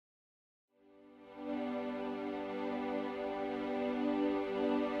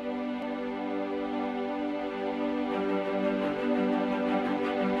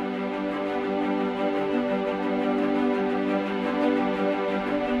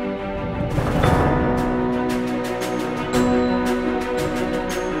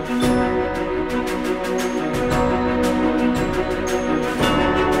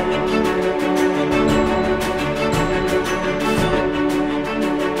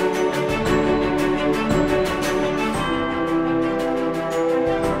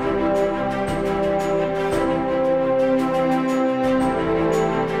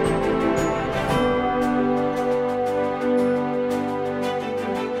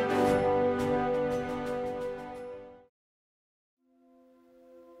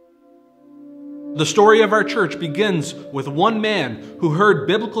The story of our church begins with one man who heard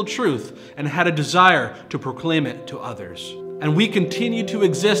biblical truth and had a desire to proclaim it to others. And we continue to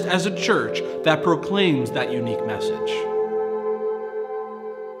exist as a church that proclaims that unique message.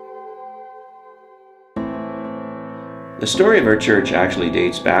 The story of our church actually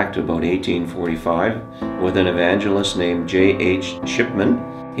dates back to about 1845 with an evangelist named J.H.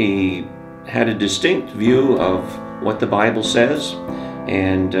 Shipman. He had a distinct view of what the Bible says,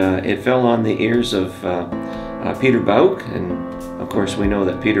 and it fell on the ears of Peter Bouck, and of course we know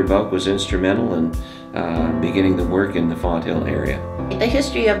that Peter Bouck was instrumental in beginning the work in the Font Hill area. The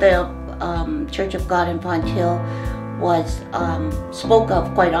history of the Church of God in Font Hill was spoke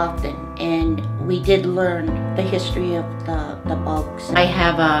of quite often, and we did learn the history of the Boucks. I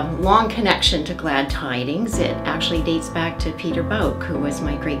have a long connection to Glad Tidings. It actually dates back to Peter Bouck, who was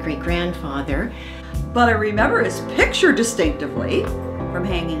my great-great-grandfather. But I remember his picture distinctively from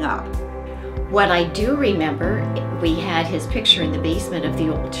hanging up. What I do remember, we had his picture in the basement of the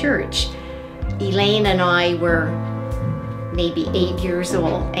old church. Elaine and I were maybe 8 years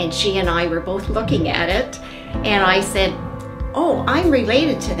old, and she and I were both looking at it, and I said, "Oh, I'm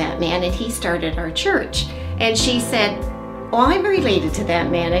related to that man, and he started our church." And she said, "Oh, I'm related to that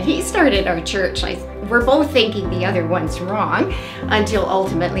man, and he started our church." We're both thinking the other one's wrong, until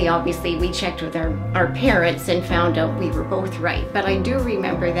ultimately, obviously, we checked with our parents and found out we were both right. But I do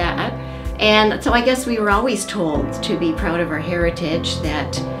remember that. And so I guess we were always told to be proud of our heritage,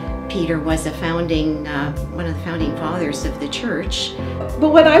 that Peter was a one of the founding fathers of the church. But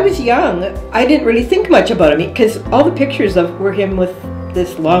when I was young, I didn't really think much about him, because all the pictures were him with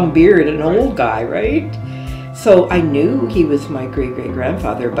this long beard, an old guy, right? So I knew he was my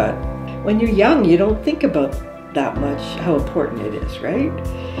great-great-grandfather, but when you're young, you don't think about that much how important it is, right?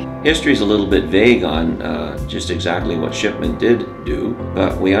 History's a little bit vague on just exactly what Shipman did do,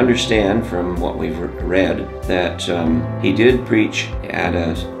 but we understand from what we've read that he did preach at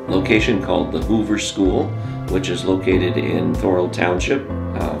a location called the Hoover School, which is located in Thorold Township,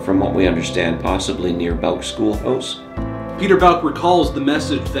 from what we understand, possibly near Bouck Schoolhouse. Peter Bouck recalls the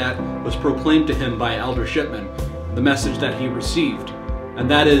message that was proclaimed to him by Elder Shipman, the message that he received, and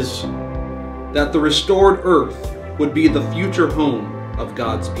that is that the restored earth would be the future home of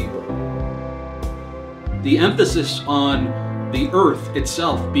God's people. The emphasis on the earth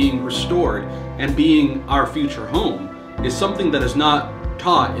itself being restored and being our future home is something that is not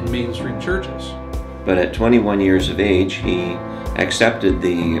taught in mainstream churches. But at 21 years of age, he accepted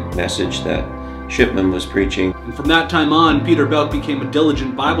the message that Shipman was preaching. And from that time on, Peter Bouck became a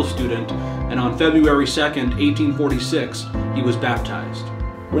diligent Bible student, and on February 2nd, 1846, he was baptized.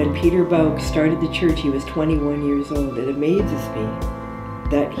 When Peter Bouck started the church, he was 21 years old. It amazes me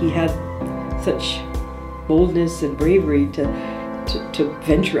that he had such boldness and bravery to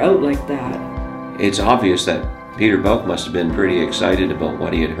venture out like that. It's obvious that Peter Bouck must have been pretty excited about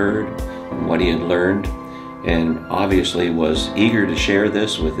what he had heard and what he had learned, and obviously was eager to share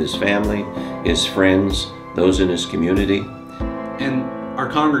this with his family, his friends, those in his community. And our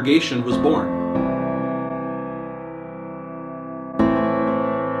congregation was born.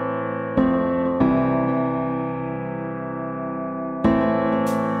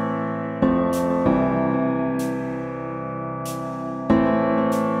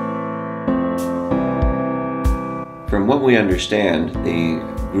 From what we understand, the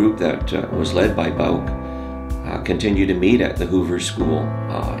group that was led by Bouck continued to meet at the Hoover School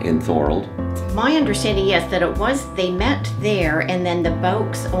in Thorold. My understanding, yes, that it was, they met there, and then the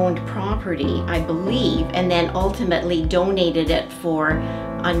Boucks owned property, I believe, and then ultimately donated it for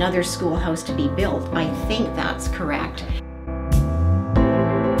another schoolhouse to be built. I think that's correct.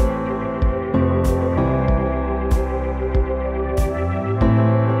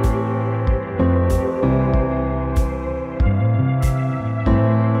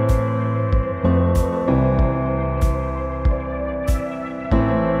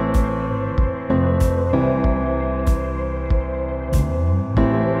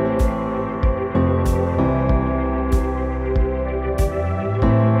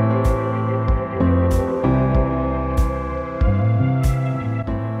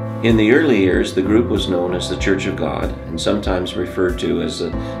 In the early years, the group was known as the Church of God, and sometimes referred to as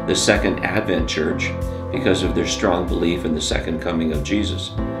the Second Advent Church because of their strong belief in the second coming of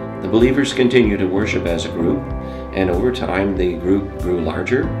Jesus. The believers continued to worship as a group, and over time the group grew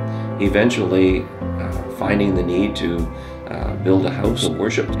larger, eventually finding the need to build a house of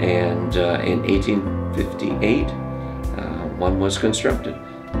worship, and in 1858 one was constructed.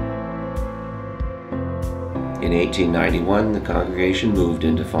 In 1891, the congregation moved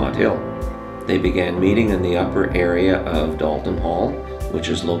into Font Hill. They began meeting in the upper area of Dalton Hall, which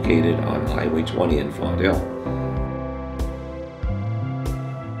is located on Highway 20 in Fonthill.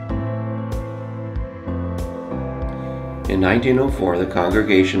 In 1904, the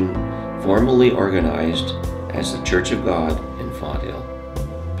congregation formally organized as the Church of God in Fonthill.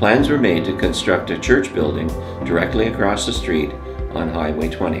 Plans were made to construct a church building directly across the street on Highway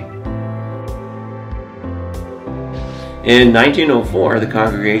 20. In 1904, the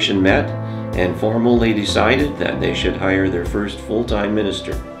congregation met and formally decided that they should hire their first full-time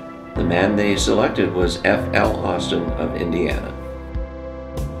minister. The man they selected was F.L. Austin of Indiana.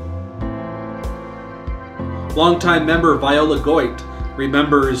 Longtime member Viola Goit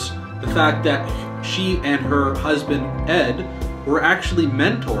remembers the fact that she and her husband Ed were actually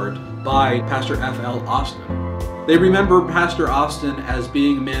mentored by Pastor F.L. Austin. They remember Pastor Austin as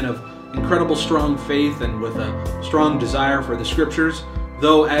being a man of incredible strong faith and with a strong desire for the scriptures,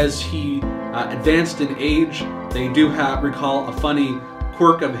 though as he advanced in age, they do recall a funny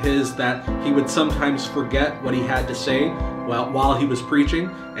quirk of his that he would sometimes forget what he had to say while he was preaching,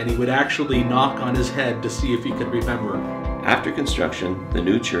 and he would actually knock on his head to see if he could remember. After construction, the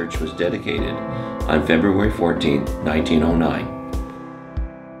new church was dedicated on February 14, 1909.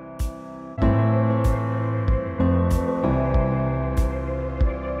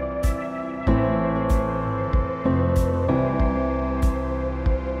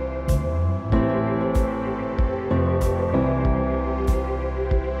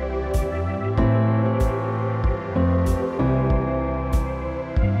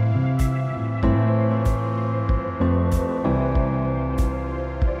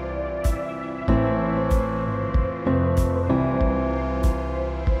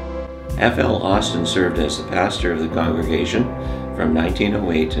 F.L. Austin served as the pastor of the congregation from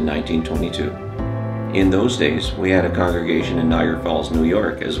 1908 to 1922. In those days, we had a congregation in Niagara Falls, New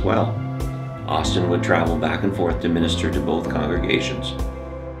York as well. Austin would travel back and forth to minister to both congregations.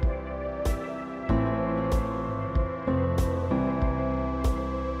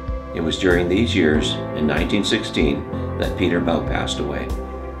 It was during these years, in 1916, that Peter Bout passed away,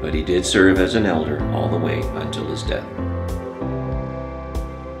 but he did serve as an elder all the way until his death.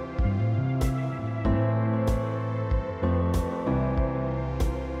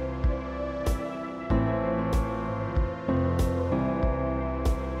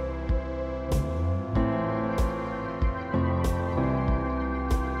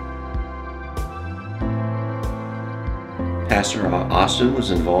 Pastor Austin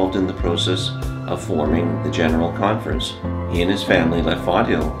was involved in the process of forming the General Conference. He and his family left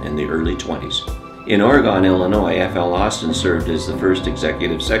Fonthill in the early 20s. In Oregon, Illinois, F.L. Austin served as the first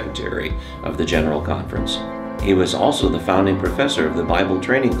executive secretary of the General Conference. He was also the founding professor of the Bible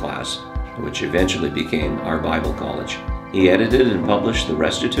training class, which eventually became our Bible college. He edited and published the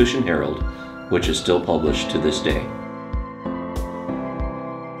Restitution Herald, which is still published to this day.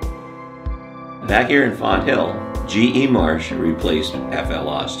 Back here in Fonthill, G.E. Marsh replaced F.L.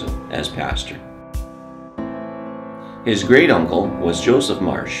 Austin as pastor. His great-uncle was Joseph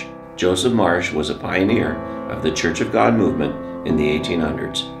Marsh. Joseph Marsh was a pioneer of the Church of God movement in the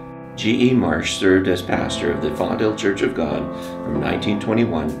 1800s. G.E. Marsh served as pastor of the Fonthill Church of God from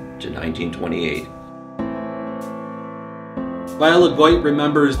 1921 to 1928. Viola Goit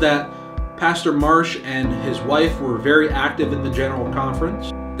remembers that Pastor Marsh and his wife were very active in the General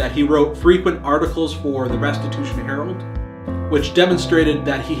Conference, that he wrote frequent articles for the Restitution Herald, which demonstrated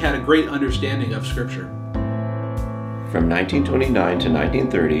that he had a great understanding of Scripture. From 1929 to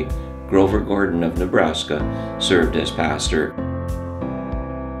 1930, Grover Gordon of Nebraska served as pastor.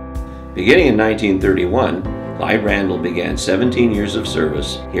 Beginning in 1931, Clyde Randall began 17 years of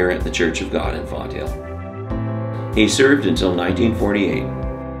service here at the Church of God in Fonthill. He served until 1948.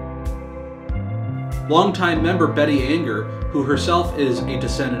 Longtime member Betty Anger, who herself is a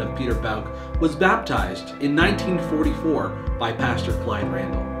descendant of Peter Bout, was baptized in 1944 by Pastor Clyde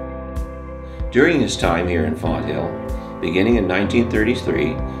Randall. During his time here in Fonthill, beginning in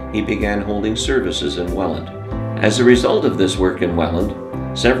 1933, he began holding services in Welland. As a result of this work in Welland,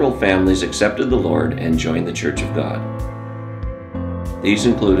 several families accepted the Lord and joined the Church of God. These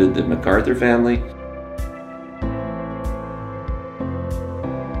included the MacArthur family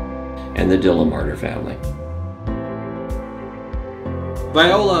and the Dillamarter family.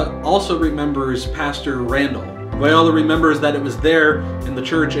 Viola also remembers Pastor Randall. Viola remembers that it was there in the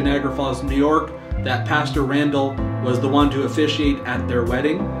church in Niagara Falls, New York, that Pastor Randall was the one to officiate at their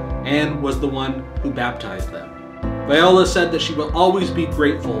wedding and was the one who baptized them. Viola said that she will always be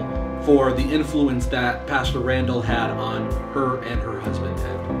grateful for the influence that Pastor Randall had on her and her husband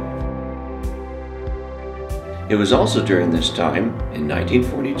Ed. It was also during this time, in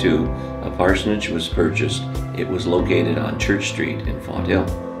 1942, parsonage was purchased, it was located on Church Street in Fonthill.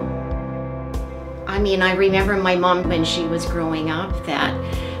 I mean, I remember my mom when she was growing up that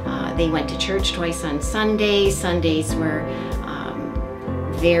they went to church twice on Sundays. Sundays were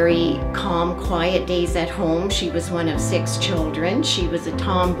very calm, quiet days at home. She was one of 6 children. She was a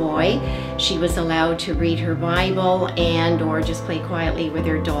tomboy. She was allowed to read her Bible and or just play quietly with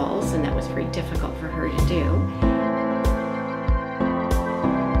her dolls, and that was very difficult for her to do.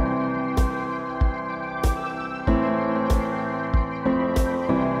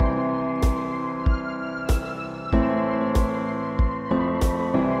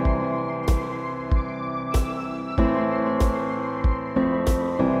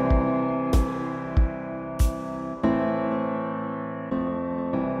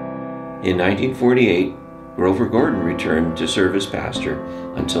 In 1948, Grover Gordon returned to serve as pastor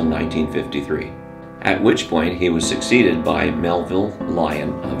until 1953, at which point he was succeeded by Melville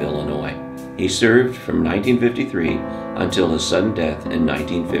Lyon of Illinois. He served from 1953 until his sudden death in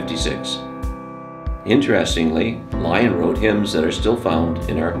 1956. Interestingly, Lyon wrote hymns that are still found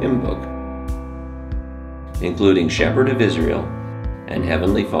in our hymn book, including Shepherd of Israel and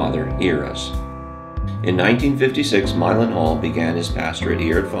Heavenly Father, Hear Us. In 1956, Mylon Hall began his pastorate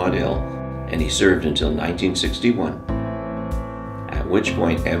here at Fonthill, and he served until 1961, at which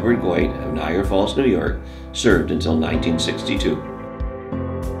point Edward Goit of Niagara Falls, New York, served until 1962.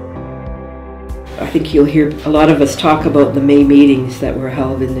 I think you'll hear a lot of us talk about the May meetings that were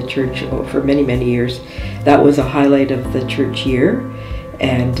held in the church for many, many years. That was a highlight of the church year,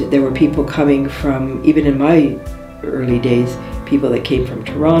 and there were people coming from, even in my early days, people that came from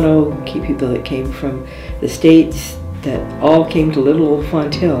Toronto, people that came from the States, that all came to little old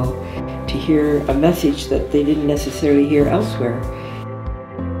Fonthill to hear a message that they didn't necessarily hear elsewhere.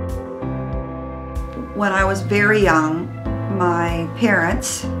 When I was very young, my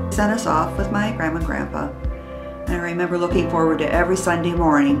parents sent us off with my grandma and grandpa. And I remember looking forward to every Sunday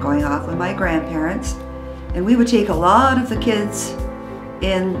morning going off with my grandparents. And we would take a lot of the kids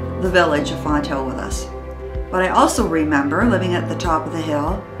in the village of Fonthill with us. But I also remember living at the top of the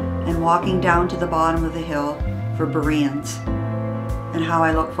hill and walking down to the bottom of the hill for Bereans, and how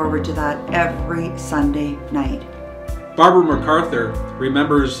I look forward to that every Sunday night. Barbara MacArthur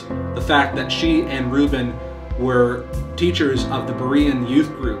remembers the fact that she and Reuben were teachers of the Berean youth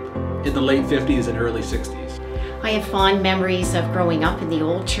group in the late 50s and early 60s. I have fond memories of growing up in the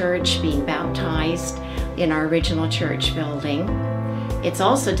old church, being baptized in our original church building. It's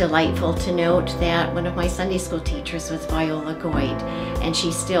also delightful to note that one of my Sunday school teachers was Viola Goit, and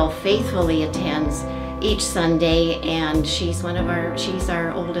she still faithfully attends each Sunday, and she's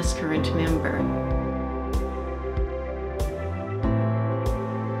our oldest current member.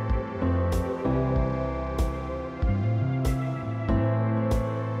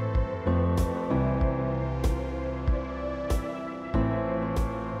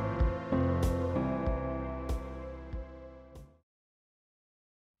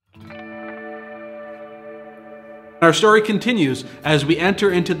 Our story continues as we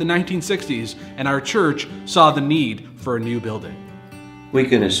enter into the 1960s, and our church saw the need for a new building. We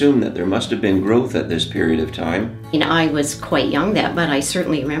can assume that there must have been growth at this period of time. I was quite young then, but I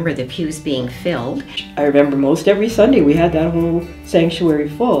certainly remember the pews being filled. I remember most every Sunday we had that whole sanctuary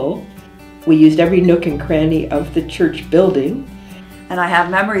full. We used every nook and cranny of the church building. And I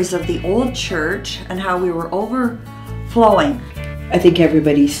have memories of the old church and how we were overflowing. I think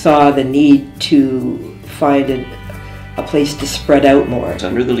everybody saw the need to find a place to spread out more.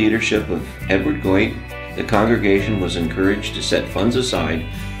 Under the leadership of Edward Goit, the congregation was encouraged to set funds aside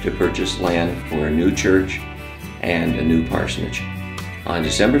to purchase land for a new church and a new parsonage. On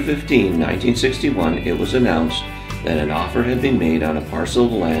December 15, 1961, it was announced that an offer had been made on a parcel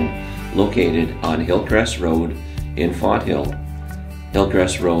of land located on Hillcrest Road in Fonthill.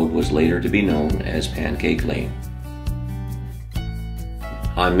 Hillcrest Road was later to be known as Pancake Lane.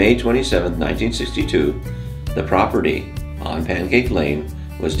 On May 27, 1962, the property on Pancake Lane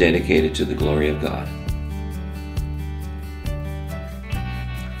was dedicated to the glory of God.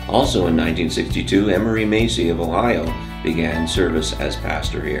 Also in 1962, Emery Macy of Ohio began service as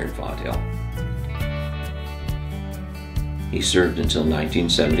pastor here in Fonthill. He served until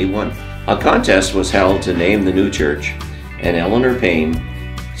 1971. A contest was held to name the new church, and Eleanor Payne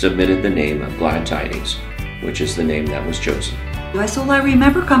submitted the name of Glad Tidings, which is the name that was chosen. So I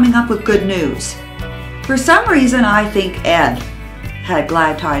remember coming up with Good News. For some reason, I think Ed had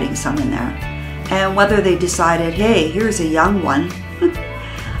Glad Tidings sung in there. And whether they decided, hey, here's a young one,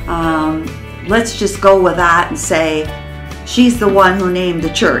 let's just go with that and say, she's the one who named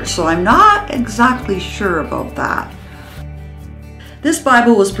the church. So I'm not exactly sure about that. This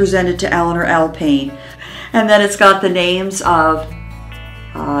Bible was presented to Eleanor L. Payne, and then it's got the names of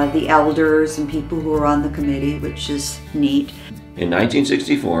the elders and people who are on the committee, which is neat. In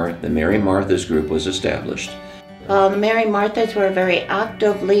 1964, the Mary Martha's group was established. The Mary Marthas were a very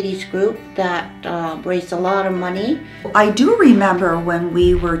active ladies group that raised a lot of money. I do remember when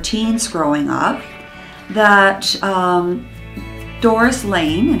we were teens growing up that Doris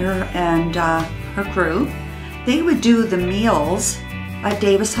Lane and her group, they would do the meals at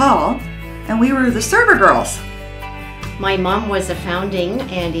Davis Hall, and we were the server girls. My mom was a founding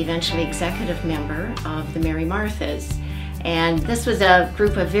and eventually executive member of the Mary Marthas. And this was a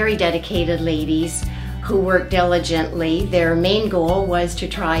group of very dedicated ladies who worked diligently. Their main goal was to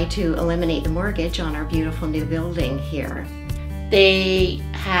try to eliminate the mortgage on our beautiful new building here. They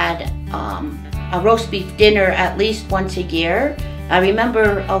had a roast beef dinner at least once a year. I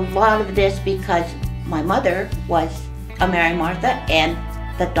remember a lot of this because my mother was a Mary Martha and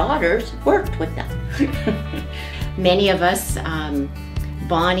the daughters worked with them. Many of us,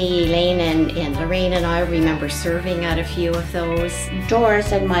 Bonnie, Elaine, and Lorraine and I remember serving at a few of those.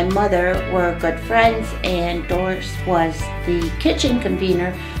 Doris and my mother were good friends, and Doris was the kitchen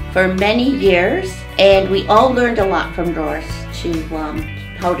convener for many years, and we all learned a lot from Doris to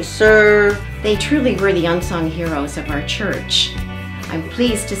how to serve. They truly were the unsung heroes of our church. I'm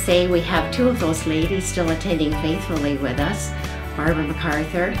pleased to say we have two of those ladies still attending faithfully with us. Barbara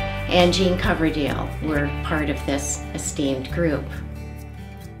MacArthur and Jean Coverdale were part of this esteemed group.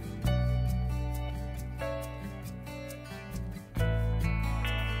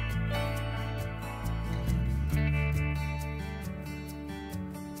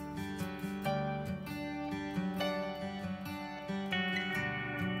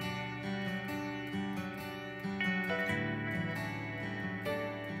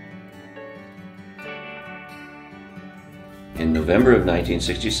 In November of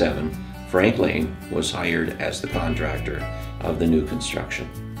 1967, Frank Lane was hired as the contractor of the new construction.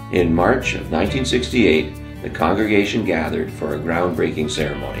 In March of 1968, the congregation gathered for a groundbreaking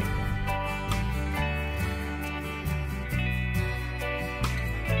ceremony.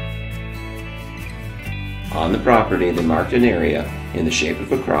 On the property, they marked an area in the shape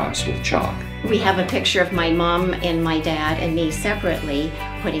of a cross with chalk. We have a picture of my mom and my dad and me separately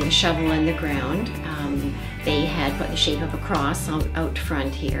putting a shovel in the ground. They had put the shape of a cross out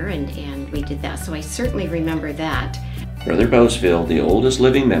front here, and we did that, so I certainly remember that. Brother Bousfield, the oldest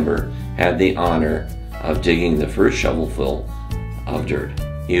living member, had the honor of digging the first shovelful of dirt.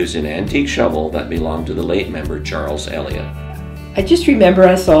 He used an antique shovel that belonged to the late member Charles Elliott. I just remember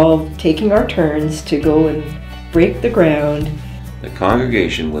us all taking our turns to go and break the ground. The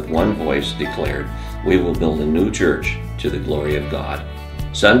congregation with one voice declared, "We will build a new church to the glory of God."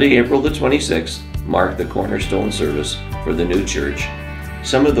 Sunday, April the 26th, marked the cornerstone service for the new church.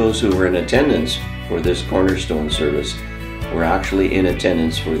 Some of those who were in attendance for this cornerstone service were actually in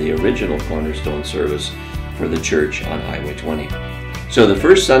attendance for the original cornerstone service for the church on Highway 20. So the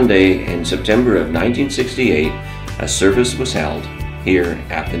first Sunday in September of 1968, a service was held here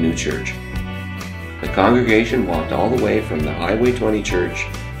at the new church. The congregation walked all the way from the Highway 20 church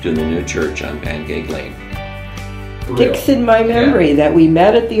to the new church on Pancake Lane. Sticks in my memory that we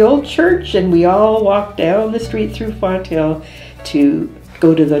met at the old church and we all walked down the street through Fonthill to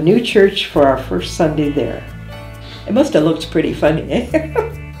go to the new church for our first Sunday there. It must have looked pretty funny,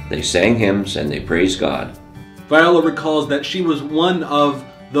 eh? They sang hymns and they praised God. Viola recalls that she was one of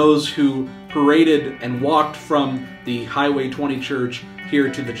those who paraded and walked from the Highway 20 church here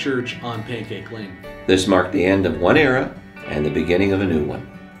to the church on Pancake Lane. This marked the end of one era and the beginning of a new one.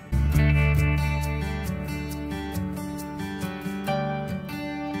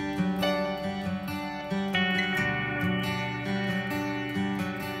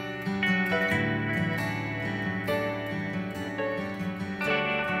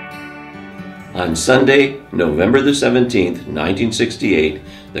 On Sunday, November the 17th, 1968,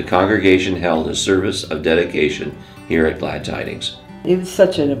 the congregation held a service of dedication here at Glad Tidings. It was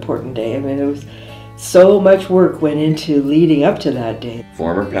such an important day. I mean, it was so much work went into leading up to that day.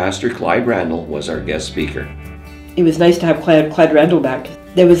 Former pastor Clyde Randall was our guest speaker. It was nice to have Clyde Randall back.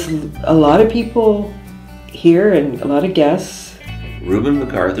 There was a lot of people here and a lot of guests. Reuben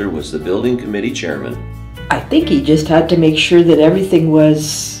MacArthur was the building committee chairman. I think he just had to make sure that everything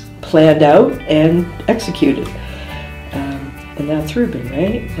was planned out and executed. And that's Reuben,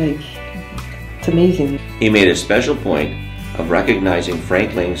 right? Like, it's amazing. He made a special point of recognizing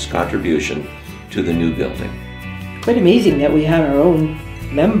Frank Lane's contribution to the new building. Quite amazing that we had our own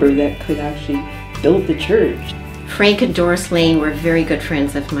member that could actually build the church. Frank and Doris Lane were very good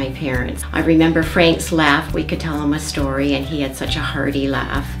friends of my parents. I remember Frank's laugh. We could tell him a story and he had such a hearty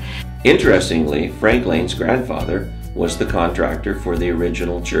laugh. Interestingly, Frank Lane's grandfather was the contractor for the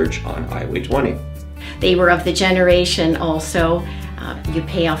original church on Highway 20. They were of the generation also, you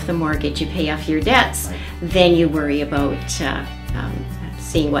pay off the mortgage, you pay off your debts, then you worry about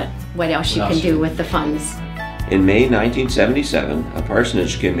seeing what else you can do with the funds. In May 1977, a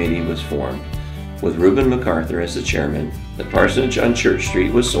parsonage committee was formed. With Reuben MacArthur as the chairman, the parsonage on Church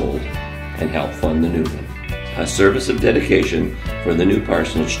Street was sold and helped fund the new one. A service of dedication for the new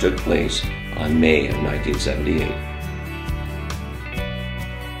parsonage took place on May of 1978.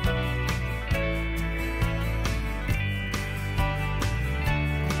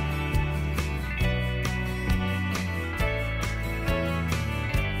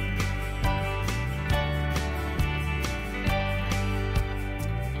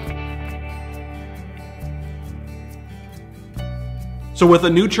 So with a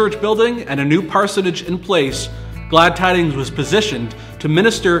new church building and a new parsonage in place, Glad Tidings was positioned to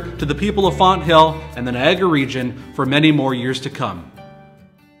minister to the people of Fonthill and the Niagara region for many more years to come.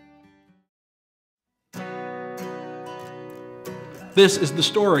 This is the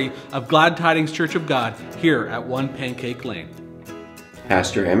story of Glad Tidings Church of God here at 1 Pancake Lane.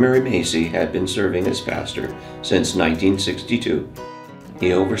 Pastor Emery Macy had been serving as pastor since 1962.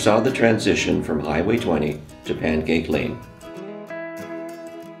 He oversaw the transition from Highway 20 to Pancake Lane.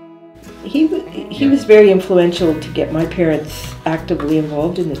 He was very influential to get my parents actively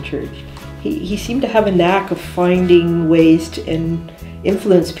involved in the church. He seemed to have a knack of finding ways to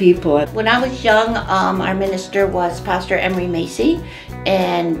influence people. When I was young, our minister was Pastor Emery Macy,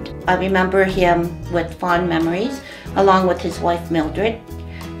 and I remember him with fond memories, along with his wife Mildred.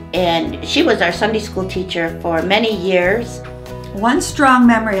 And she was our Sunday school teacher for many years. One strong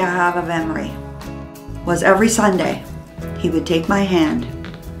memory I have of Emery was every Sunday he would take my hand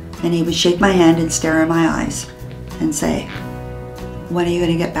and he would shake my hand and stare in my eyes and say, "When are you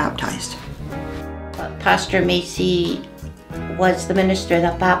going to get baptized?" Pastor Macy was the minister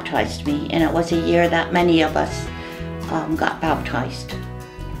that baptized me, and it was a year that many of us got baptized.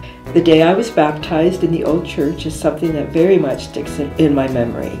 The day I was baptized in the old church is something that very much sticks in my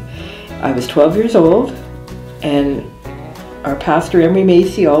memory. I was 12 years old, and our pastor Emery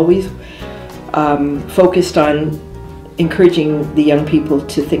Macy always focused on encouraging the young people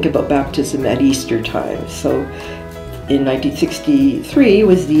to think about baptism at Easter time. So in 1963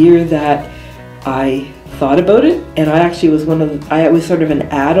 was the year that I thought about it, and I actually was I was sort of an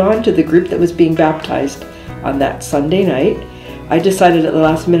add-on to the group that was being baptized on that Sunday night. I decided at the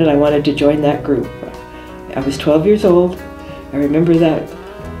last minute I wanted to join that group. I was 12 years old. I remember that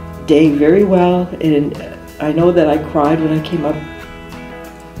day very well, and I know that I cried when I came up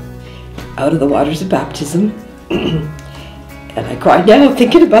out of the waters of baptism. And I cried now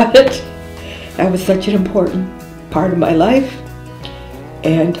thinking about it. That was such an important part of my life,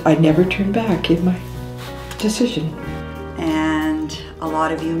 and I never turned back in my decision. And a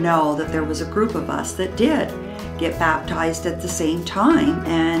lot of you know that there was a group of us that did get baptized at the same time,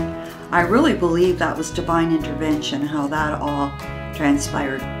 and I really believe that was divine intervention, how that all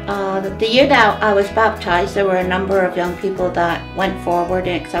transpired. The year that I was baptized, there were a number of young people that went forward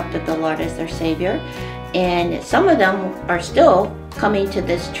and accepted the Lord as their Savior, and some of them are still coming to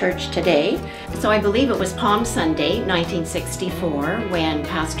this church today. So I believe it was Palm Sunday, 1964, when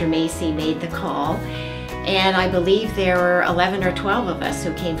Pastor Macy made the call, and I believe there were 11 or 12 of us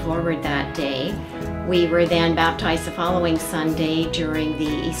who came forward that day. We were then baptized the following Sunday during the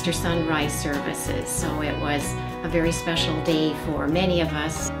Easter sunrise services, so it was a very special day for many of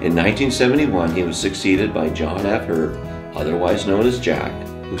us. In 1971, he was succeeded by John F. Herb, otherwise known as Jack,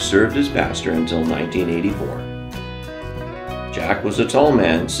 who served as pastor until 1984. Jack was a tall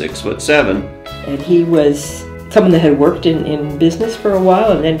man, 6'7". And he was someone that had worked in business for a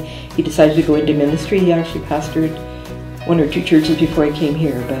while, and then he decided to go into ministry. He actually pastored 1 or 2 churches before he came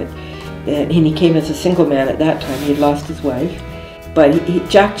here, and he came as a single man at that time. He had lost his wife. But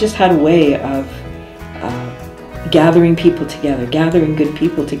Jack just had a way of gathering people together, gathering good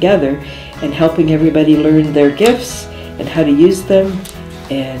people together, and helping everybody learn their gifts and how to use them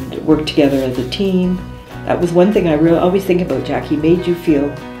and work together as a team. That was one thing I really always think about Jack. He made you feel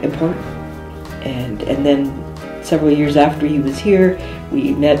important. And then several years after he was here,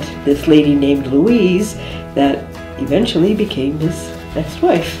 we met this lady named Louise that eventually became his next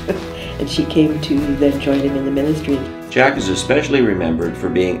wife. And she came to then join him in the ministry. Jack is especially remembered for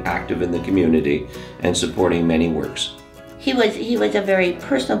being active in the community and supporting many works. He was a very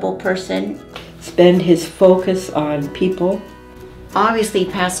personable person. Spend his focus on people. Obviously,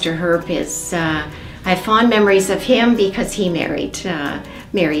 Pastor Herb is I have fond memories of him because he married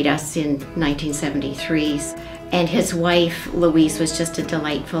us in 1973. And his wife, Louise, was just a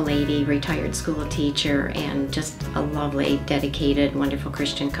delightful lady, retired school teacher, and just a lovely, dedicated, wonderful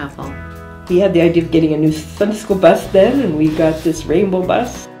Christian couple. We had the idea of getting a new Sunday school bus then, and we got this rainbow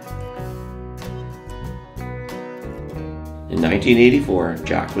bus. In 1984,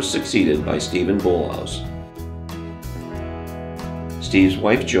 Jack was succeeded by Stephen Bolhouse. Steve's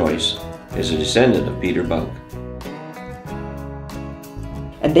wife, Joyce, is a descendant of Peter Bouk.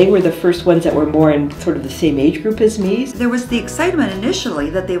 And they were the first ones that were more in sort of the same age group as me. There was the excitement initially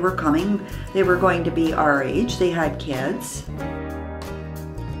that they were coming, they were going to be our age, they had kids.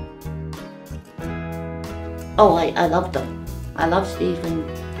 Oh, I love them. I love Steve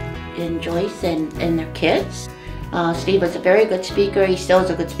and Joyce and their kids. Steve was a very good speaker. He still is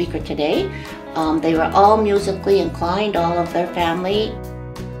a good speaker today. They were all musically inclined, all of their family.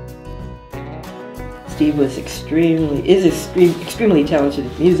 Steve was extremely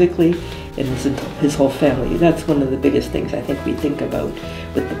talented musically, and his whole family. That's one of the biggest things I think we think about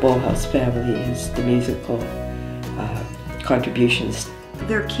with the Bolhouse family is the musical contributions.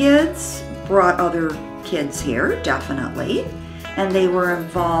 Their kids brought other kids here, definitely, and they were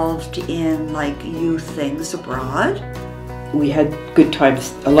involved in like youth things abroad. We had good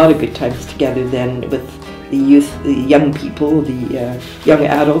times, a lot of good times together then with the youth, the young people, the young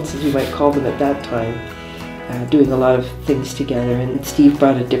adults as we might call them at that time, doing a lot of things together. And Steve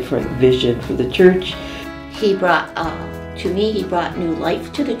brought a different vision for the church. He brought, to me, he brought new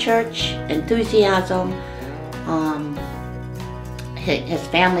life to the church, enthusiasm. His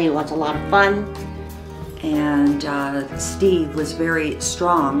family was a lot of fun. And Steve was very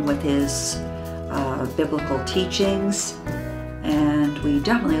strong with his biblical teachings, and we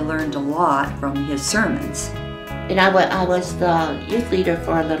definitely learned a lot from his sermons. And I was the youth leader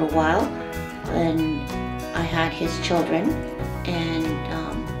for a little while, and I had his children,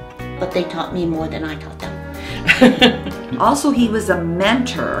 and but they taught me more than I taught them. Also, he was a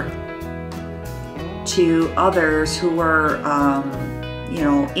mentor to others who were, you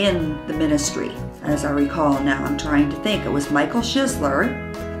know, in the ministry. As I recall now, I'm trying to think. It was Michael Schisler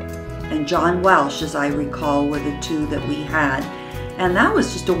and John Welsh, as I recall, were the two that we had. And that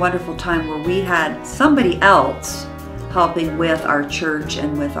was just a wonderful time where we had somebody else helping with our church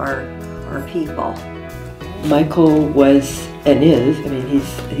and with our people. Michael was and is, I mean,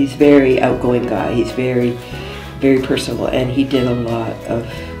 he's a very outgoing guy. He's very, very personable, and he did a lot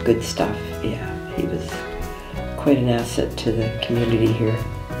of good stuff. Yeah, he was quite an asset to the community here.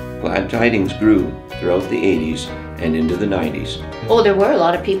 Glad Tidings grew throughout the 80s and into the 90s. Oh, there were a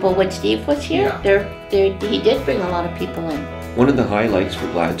lot of people when Steve was here. Yeah. He did bring a lot of people in. One of the highlights for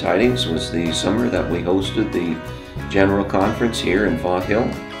Glad Tidings was the summer that we hosted the General Conference here in Font Hill.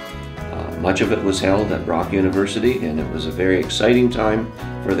 Much of it was held at Brock University, and it was a very exciting time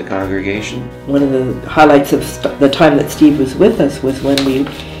for the congregation. One of the highlights of the time that Steve was with us was when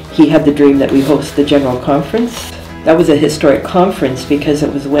he had the dream that we host the General Conference. That was a historic conference because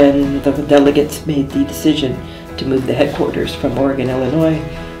it was when the delegates made the decision to move the headquarters from Oregon, Illinois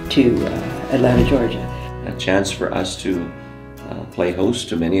to Atlanta, Georgia. A chance for us to play host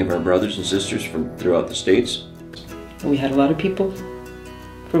to many of our brothers and sisters from throughout the States. We had a lot of people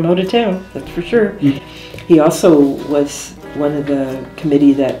from out of town, that's for sure. He also was one of the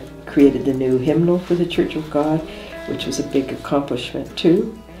committee that created the new hymnal for the Church of God, which was a big accomplishment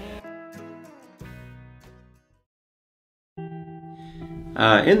too.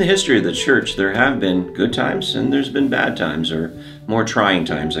 In the history of the church, there have been good times and there's been bad times, or more trying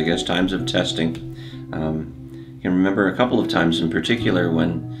times, I guess, times of testing. I can remember a couple of times in particular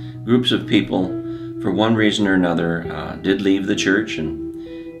when groups of people, for one reason or another, did leave the church, and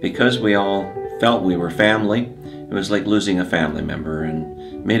because we all felt we were family, it was like losing a family member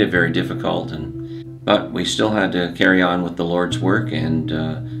and made it very difficult. But we still had to carry on with the Lord's work,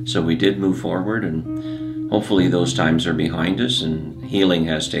 and so we did move forward, and hopefully those times are behind us and healing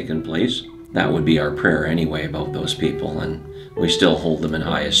has taken place. That would be our prayer anyway about those people, and we still hold them in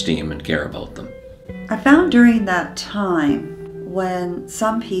high esteem and care about them. I found during that time when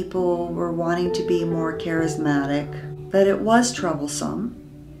some people were wanting to be more charismatic that it was troublesome.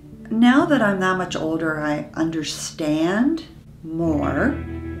 Now that I'm that much older, I understand more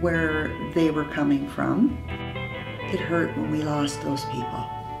where they were coming from. It hurt when we lost those people.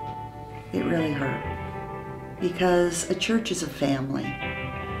 It really hurt. Because a church is a family,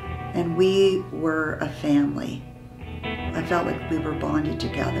 and we were a family. I felt like we were bonded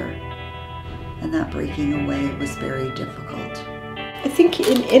together, and that breaking away was very difficult. I think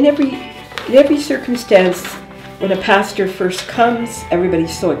in every circumstance, when a pastor first comes,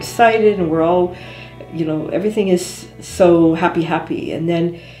 everybody's so excited, and we're all you know, everything is so happy. And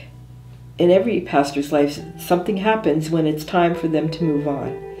then in every pastor's life, something happens when it's time for them to move on.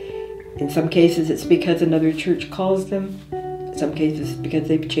 In some cases, it's because another church calls them. In some cases, because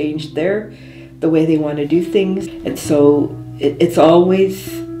they've changed the way they want to do things. And so it's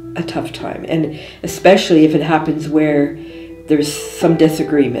always a tough time. And especially if it happens where there's some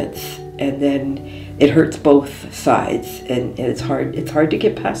disagreements and then it hurts both sides. And it's hard to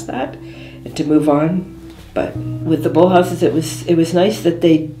get past that and to move on. But with the Bullhouses, it was nice that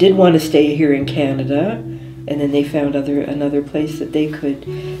they did want to stay here in Canada, and then they found another place that they could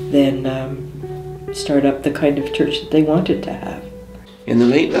then start up the kind of church that they wanted to have. In the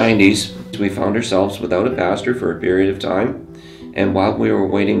late 90s, we found ourselves without a pastor for a period of time, and while we were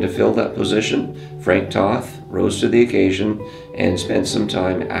waiting to fill that position, Frank Toth rose to the occasion and spent some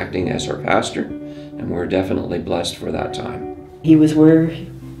time acting as our pastor, and we're definitely blessed for that time. He was where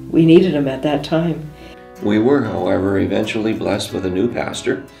we needed him at that time. We were, however, eventually blessed with a new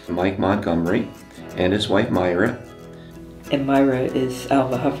pastor, Mike Montgomery, and his wife Myra. And Myra is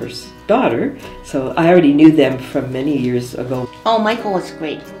Alva Huffer's daughter, so I already knew them from many years ago. Oh, Michael was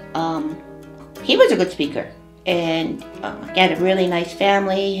great. He was a good speaker, and he had a really nice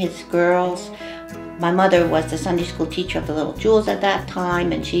family, his girls. My mother was the Sunday school teacher of the Little Jewels at that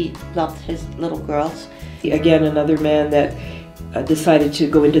time, and she loved his little girls. Again, another man that decided to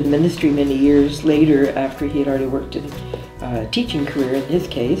go into the ministry many years later after he had already worked in a teaching career in his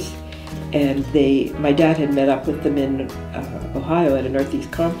case. And my dad had met up with them in Ohio at a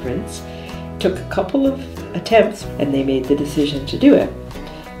Northeast conference. Took a couple of attempts and they made the decision to do it.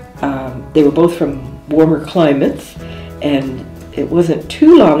 They were both from warmer climates, and it wasn't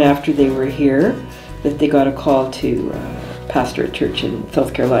too long after they were here that they got a call to pastor a church in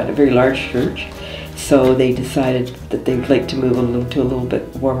South Carolina, a very large church. So they decided that they would like to move to a little bit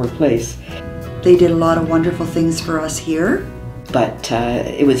warmer place. They did a lot of wonderful things for us here. But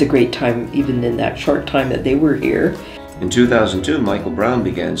it was a great time, even in that short time that they were here. In 2002, Michael Brown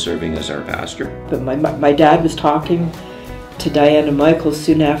began serving as our pastor. But my dad was talking to Diane and Michael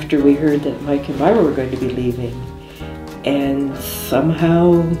soon after we heard that Mike and Myra were going to be leaving. And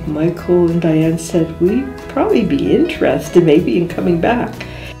somehow Michael and Diane said, we'd probably be interested maybe in coming back.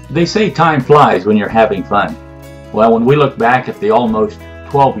 They say time flies when you're having fun. Well, when we look back at the almost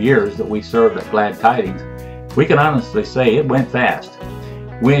 12 years that we served at Glad Tidings, we can honestly say it went fast.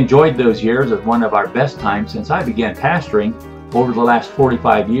 We enjoyed those years as one of our best times since I began pastoring over the last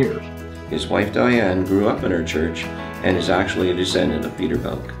 45 years. His wife Diane grew up in our church and is actually a descendant of Peter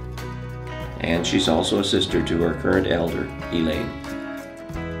Belk. And she's also a sister to our current elder, Elaine.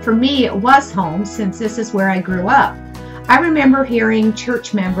 For me, it was home since this is where I grew up. I remember hearing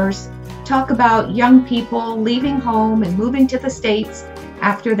church members talk about young people leaving home and moving to the States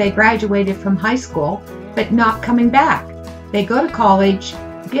after they graduated from high school, but not coming back. They go to college,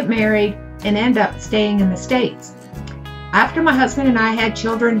 get married, and end up staying in the States. After my husband and I had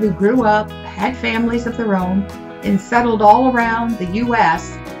children who grew up, had families of their own, and settled all around the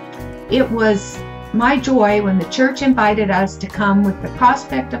U.S., it was my joy when the church invited us to come with the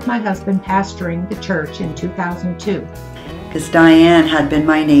prospect of my husband pastoring the church in 2002. Because Diane had been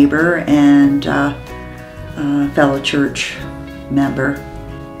my neighbor and fellow church member.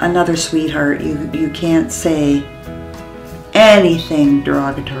 Another sweetheart. You can't say anything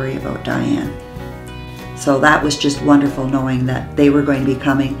derogatory about Diane. So that was just wonderful knowing that they were going to be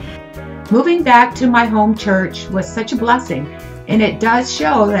coming. Moving back to my home church was such a blessing, and it does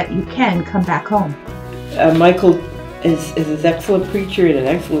show that you can come back home. Michael is an excellent preacher and an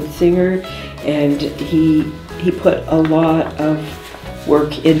excellent singer, and he put a lot of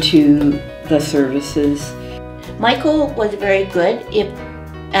work into the services. Michael was very good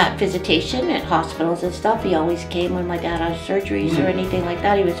at visitation at hospitals and stuff. He always came when my dad had surgeries or anything like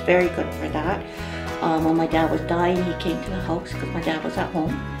that. He was very good for that. When my dad was dying, he came to the house because my dad was at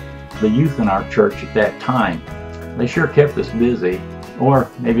home. The youth in our church at that time, they sure kept us busy,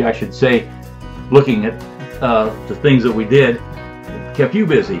 or maybe I should say, looking at the things that we did, it kept you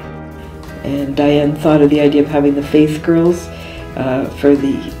busy. And Diane thought of the idea of having the faith girls for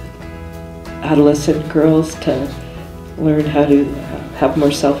the adolescent girls to learn how to have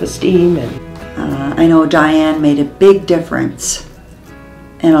more self-esteem. And I know Diane made a big difference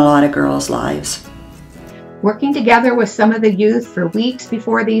in a lot of girls' lives. Working together with some of the youth for weeks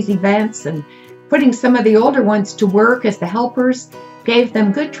before these events and putting some of the older ones to work as the helpers gave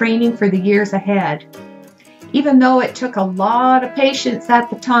them good training for the years ahead. Even though it took a lot of patience at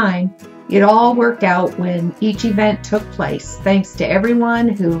the time, it all worked out when each event took place, thanks to everyone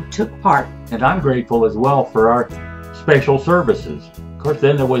who took part. And I'm grateful as well for our special services, Of course,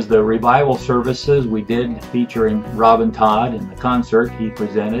 then there was the revival services we did featuring Robin Todd and the concert he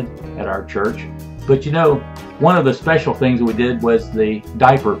presented at our church. But you know, one of the special things we did was the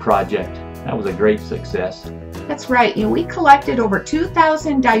diaper project. That was a great success. That's right. You know, we collected over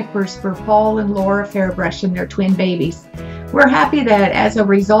 2,000 diapers for Paul and Laura Fairbrush and their twin babies. We're happy that as a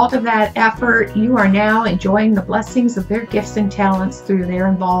result of that effort, you are now enjoying the blessings of their gifts and talents through their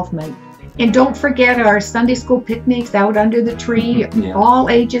involvement. And don't forget our Sunday school picnics out under the tree. Yeah. All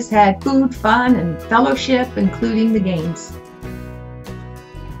ages had food, fun, and fellowship, including the games.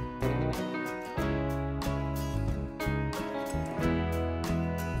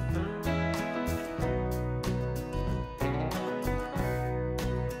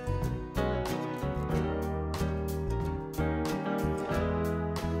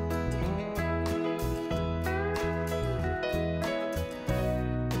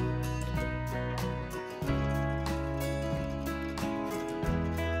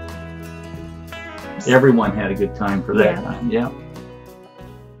 Everyone had a good time for that time, yeah.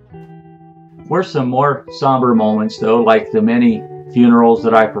 Were some more somber moments though, like the many funerals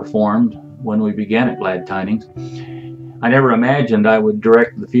that I performed when we began at Glad Tidings. I never imagined I would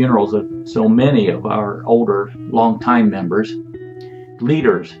direct the funerals of so many of our older, long-time members,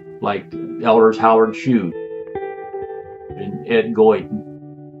 leaders like Elders Howard Shute and Ed Goyton,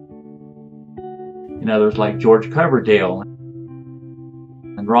 and others like George Coverdale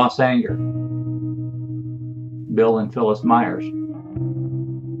and Ross Anger, Bill and Phyllis Myers,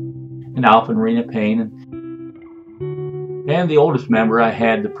 and Alf and Rena Payne, and the oldest member I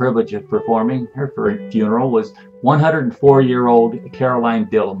had the privilege of performing her funeral was 104-year-old Caroline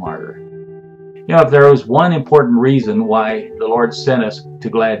Dillamarter. You know, if there was one important reason why the Lord sent us to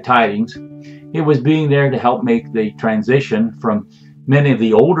Glad Tidings, it was being there to help make the transition from many of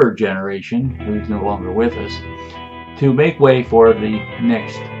the older generation, who's no longer with us, to make way for the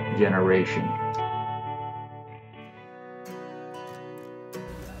next generation.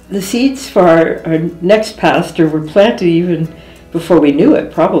 The seeds for our next pastor were planted even before we knew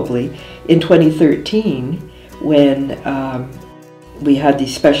it, probably, in 2013, when we had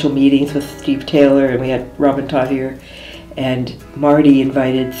these special meetings with Steve Taylor and we had Robin Todd here, and Marty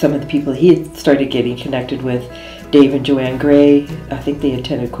invited some of the people he had started getting connected with, Dave and Joanne Gray. I think they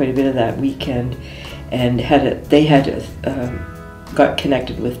attended quite a bit of that weekend, and they had got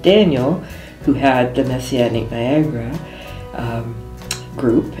connected with Daniel, who had the Messianic Niagara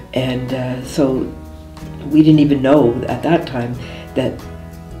group, and so we didn't even know at that time that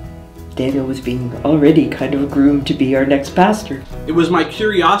Daniel was being already kind of groomed to be our next pastor. It was my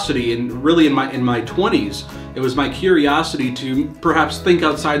curiosity, and really in my 20s, it was my curiosity to perhaps think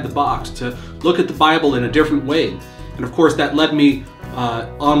outside the box, to look at the Bible in a different way. And of course that led me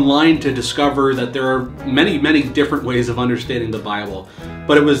online to discover that there are many, many different ways of understanding the Bible.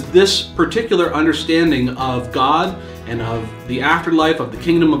 But it was this particular understanding of God and of the afterlife, of the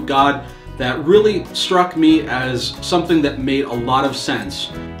kingdom of God, that really struck me as something that made a lot of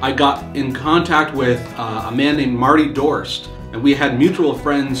sense. I got in contact with a man named Marty Dorst, and we had mutual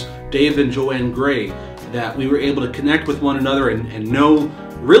friends, Dave and Joanne Gray, that we were able to connect with one another and know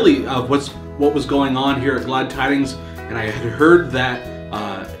really of what was going on here at Glad Tidings. And I had heard that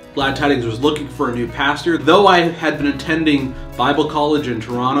Glad Tidings was looking for a new pastor. Though I had been attending Bible college in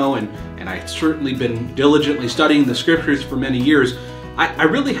Toronto and I had certainly been diligently studying the scriptures for many years, I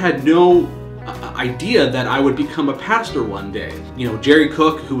really had no idea that I would become a pastor one day. You know, Jerry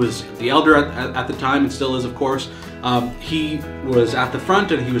Cook, who was the elder at the time and still is, of course, he was at the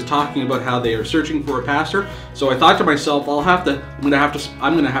front and he was talking about how they are searching for a pastor. So I thought to myself, I'm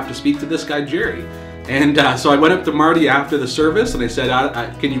gonna have to speak to this guy Jerry. And so I went up to Marty after the service and I said,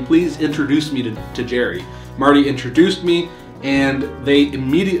 can you please introduce me to Jerry? Marty introduced me, and they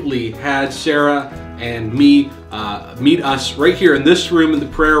immediately had Sarah and me meet us right here in this room, in the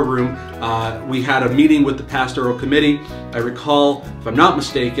prayer room. We had a meeting with the pastoral committee. I recall, if I'm not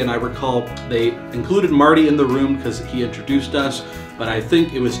mistaken, they included Marty in the room because he introduced us, but I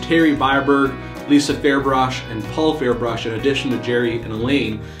think it was Terry Byberg, Lisa Fairbrush, and Paul Fairbrush, in addition to Jerry and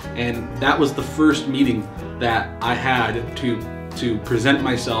Elaine. And that was the first meeting that I had to present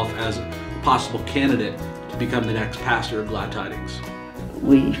myself as a possible candidate to become the next pastor of Glad Tidings.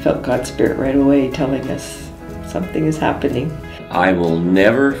 We felt God's Spirit right away telling us something is happening. I will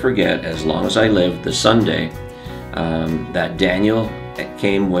never forget, as long as I live, the Sunday that Daniel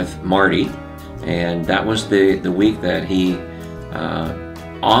came with Marty, and that was the week that he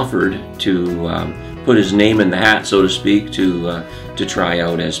offered to put his name in the hat, so to speak, to try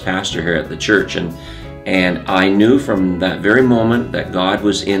out as pastor here at the church. And I knew from that very moment that God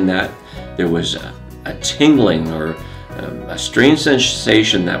was in that. There was a tingling or a strange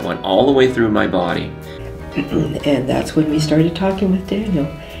sensation that went all the way through my body. And that's when we started talking with Daniel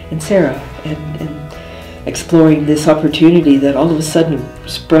and Sarah and exploring this opportunity that all of a sudden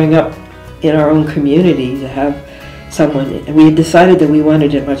sprang up in our own community to have someone. And we had decided that we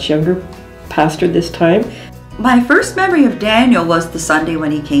wanted a much younger pastor this time. My first memory of Daniel was the Sunday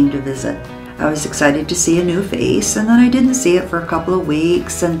when he came to visit. I was excited to see a new face, and then I didn't see it for a couple of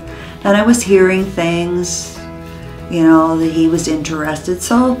weeks, and then I was hearing things, you know, that he was interested.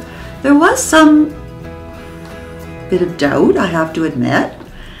 So there was some bit of doubt, I have to admit,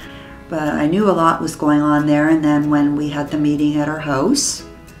 but I knew a lot was going on there. And then when we had the meeting at our house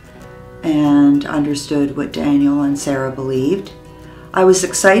and understood what Daniel and Sarah believed, I was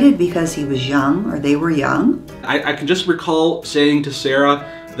excited because he was young, or they were young. I can just recall saying to Sarah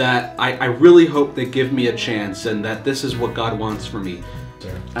that I really hope they give me a chance and that this is what God wants for me.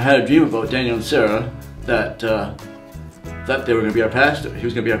 I had a dream about Daniel and Sarah that they were going to be our pastor. He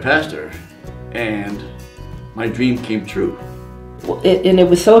was going to be our pastor, and my dream came true. Well, and it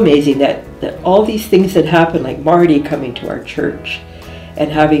was so amazing that all these things that happened, like Marty coming to our church and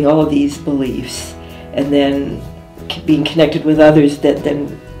having all of these beliefs, and then being connected with others that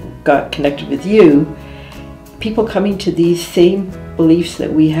then got connected with you, people coming to these same beliefs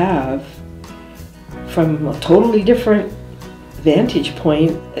that we have from a totally different vantage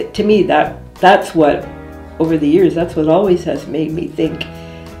point. To me, that's what, over the years, that's what always has made me think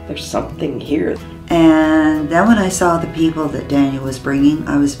there's something here. And then when I saw the people that Daniel was bringing,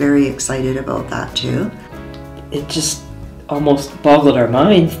 I was very excited about that too. It just almost boggled our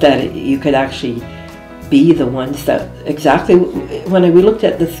minds that you could actually be the ones that exactly, when we looked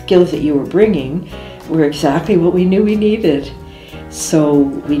at the skills that you were bringing, were exactly what we knew we needed. So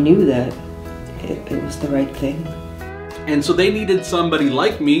we knew that it was the right thing. And so they needed somebody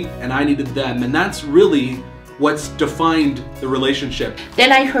like me, and I needed them, and that's really what's defined the relationship.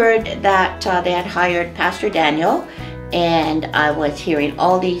 Then I heard that they had hired Pastor Daniel, and I was hearing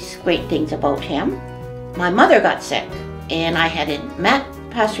all these great things about him. My mother got sick, and I hadn't met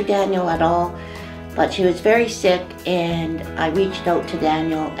Pastor Daniel at all, but she was very sick, and I reached out to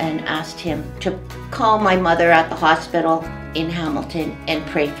Daniel and asked him to call my mother at the hospital in Hamilton and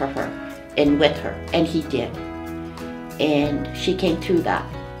pray for her and with her, and he did. And she came through that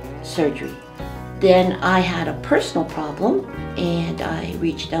surgery. Then I had a personal problem, and I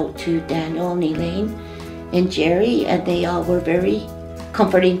reached out to Daniel and Elaine and Jerry, and they all were very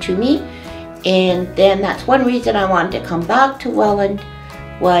comforting to me. And then that's one reason I wanted to come back to Welland,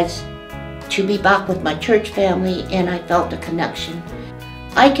 was to be back with my church family, and I felt a connection.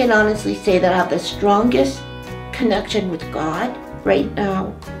 I can honestly say that I have the strongest connection with God right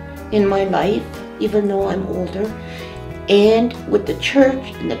now in my life, even though I'm older, and with the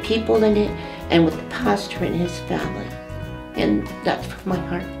church and the people in it, and with the pastor and his family. And that's from my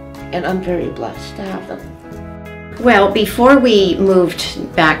heart, and I'm very blessed to have them. Well, before we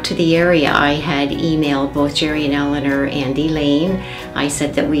moved back to the area, I had emailed both Jerry and Eleanor and Elaine. I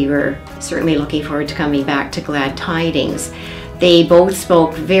said that we were certainly looking forward to coming back to Glad Tidings. They both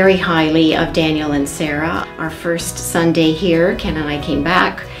spoke very highly of Daniel and Sarah. Our first Sunday here, Ken and I came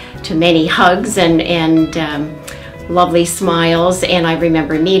back to many hugs and lovely smiles, and I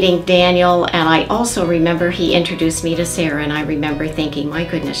remember meeting Daniel, and I also remember he introduced me to Sarah, and I remember thinking, my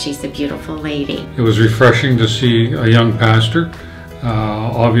goodness, she's a beautiful lady. It was refreshing to see a young pastor,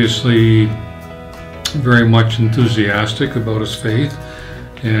 obviously very much enthusiastic about his faith,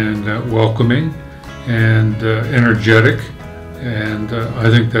 and welcoming and energetic, and I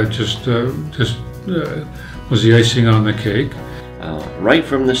think that just was the icing on the cake. Right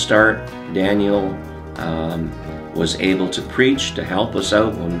from the start, Daniel was able to preach, to help us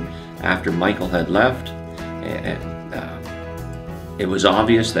out after Michael had left. It was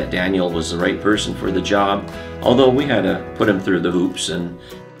obvious that Daniel was the right person for the job, although we had to put him through the hoops and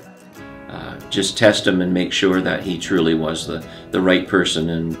just test him and make sure that he truly was the right person.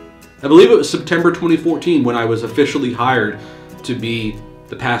 And I believe it was September 2014 when I was officially hired to be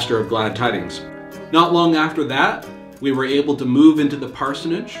the pastor of Glad Tidings. Not long after that, we were able to move into the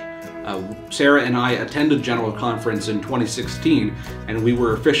parsonage. Sarah and I attended General Conference in 2016, and we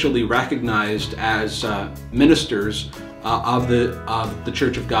were officially recognized as ministers of the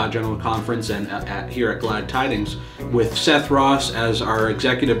Church of God General Conference and here at Glad Tidings, with Seth Ross as our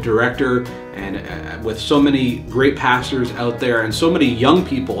executive director, and with so many great pastors out there and so many young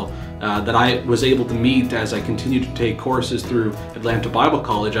people that I was able to meet as I continued to take courses through Atlanta Bible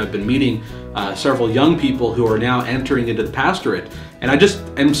College. I've been meeting several young people who are now entering into the pastorate, and I just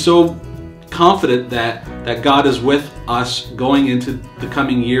am so confident that God is with us going into the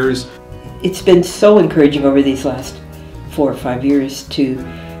coming years. It's been so encouraging over these last 4 or 5 years to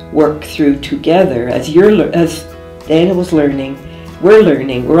work through together. As Daniel was learning,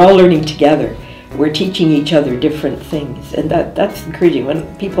 we're all learning together. We're teaching each other different things, and that's encouraging.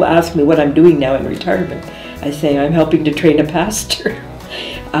 When people ask me what I'm doing now in retirement, I say I'm helping to train a pastor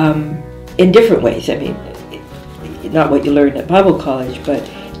in different ways. I mean, not what you learn at Bible college, but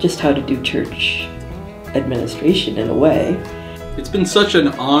just how to do church administration in a way. It's been such an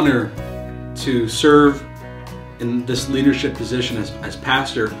honor to serve in this leadership position as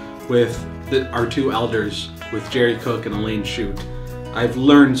pastor with our two elders, with Jerry Cook and Elaine Shute. I've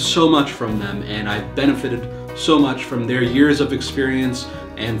learned so much from them, and I've benefited so much from their years of experience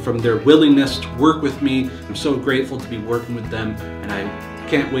and from their willingness to work with me. I'm so grateful to be working with them, and I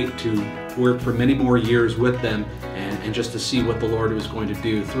can't wait to work for many more years with them and just to see what the Lord is going to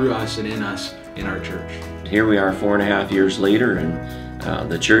do through us and in us in our church. Here we are 4.5 years later,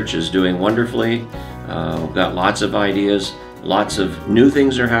 and the church is doing wonderfully. We've got lots of ideas, lots of new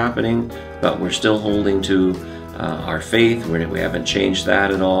things are happening, but we're still holding to our faith. We haven't changed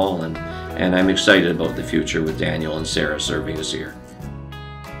that at all, and I'm excited about the future with Daniel and Sarah serving us here.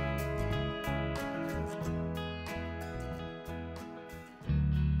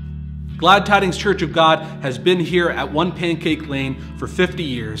 Glad Tidings Church of God has been here at 1 Pancake Lane for 50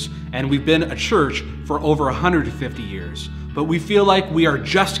 years, and we've been a church for over 150 years. But we feel like we are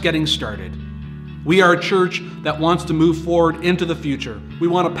just getting started. We are a church that wants to move forward into the future. We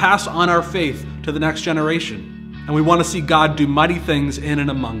want to pass on our faith to the next generation, and we want to see God do mighty things in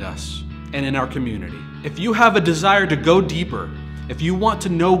and among us and in our community. If you have a desire to go deeper, if you want to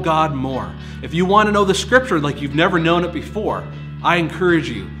know God more, if you want to know the Scripture like you've never known it before, I encourage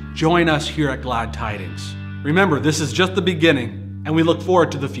you, join us here at Glad Tidings. Remember, this is just the beginning, and we look forward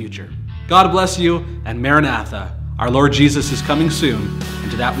to the future. God bless you, and Maranatha. Our Lord Jesus is coming soon,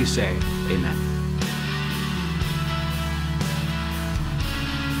 and to that we say, amen.